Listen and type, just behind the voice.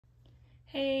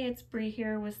Hey, it's Bree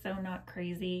here with Sew Not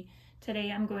Crazy.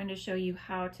 Today I'm going to show you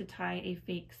how to tie a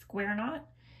fake square knot.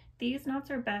 These knots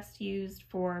are best used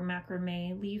for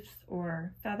macrame leaves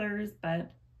or feathers,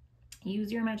 but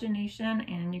use your imagination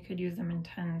and you could use them in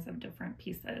tons of different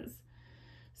pieces.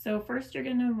 So first you're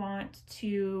going to want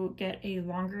to get a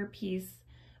longer piece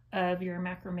of your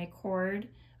macrame cord.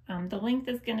 The length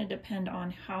is going to depend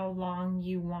on how long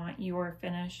you want your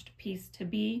finished piece to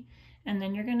be. And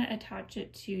then you're going to attach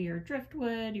it to your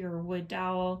driftwood, your wood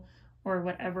dowel, or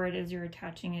whatever it is you're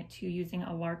attaching it to using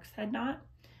a lark's head knot.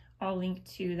 I'll link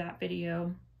to that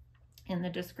video in the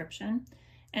description.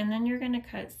 And then you're going to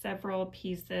cut several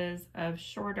pieces of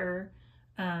shorter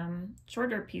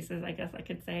pieces, I guess I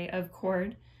could say, of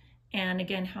cord. And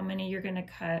again, how many you're going to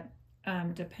cut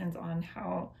depends on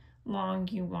how long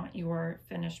you want your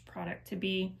finished product to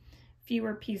be.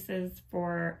 Fewer pieces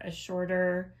for a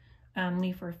shorter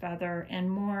leaf or feather, and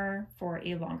more for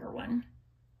a longer one.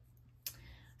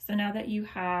 So now that you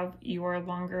have your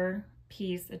longer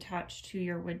piece attached to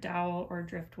your wood dowel or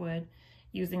driftwood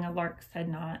using a lark's head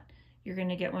knot, you're going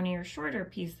to get one of your shorter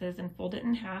pieces and fold it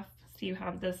in half so you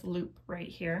have this loop right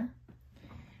here.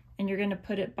 And you're going to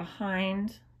put it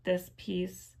behind this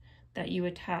piece that you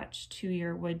attach to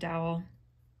your wood dowel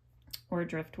or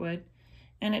driftwood.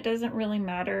 And it doesn't really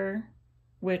matter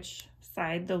which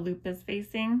side the loop is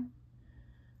facing.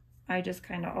 I just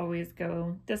kind of always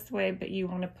go this way, but you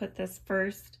want to put this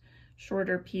first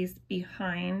shorter piece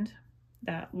behind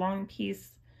that long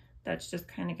piece that's just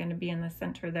kind of going to be in the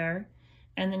center there.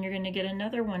 And then you're going to get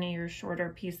another one of your shorter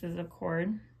pieces of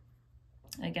cord.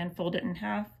 Again, fold it in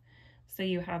half so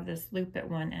you have this loop at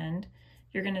one end.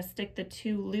 You're going to stick the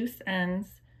two loose ends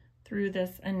through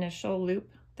this initial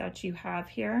loop that you have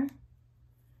here.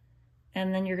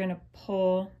 And then you're going to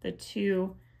pull the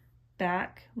two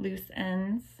back loose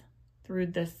ends through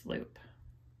this loop,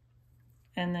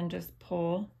 and then just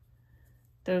pull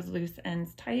those loose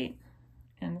ends tight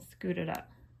and scoot it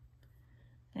up.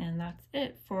 And that's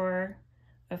it for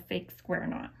a fake square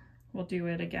knot. We'll do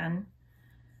it again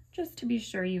just to be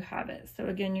sure you have it. So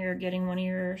again, you're getting one of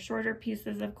your shorter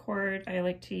pieces of cord. I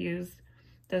like to use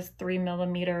this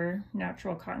 3mm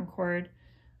natural cotton cord.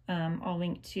 I'll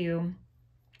link to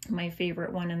my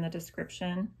favorite one in the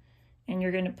description. And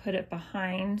you're going to put it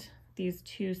behind these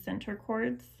two center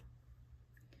cords,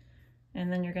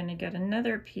 and then you're going to get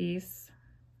another piece,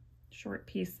 short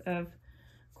piece of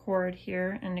cord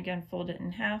here, and again fold it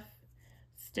in half,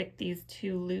 stick these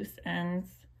two loose ends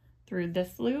through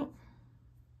this loop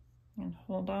and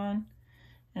hold on,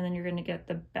 and then you're going to get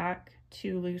the back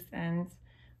two loose ends,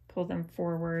 pull them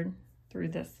forward through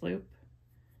this loop,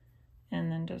 and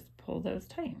then just pull those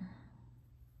tight.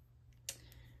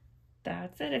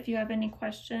 That's it. If you have any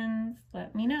questions,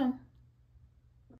 let me know.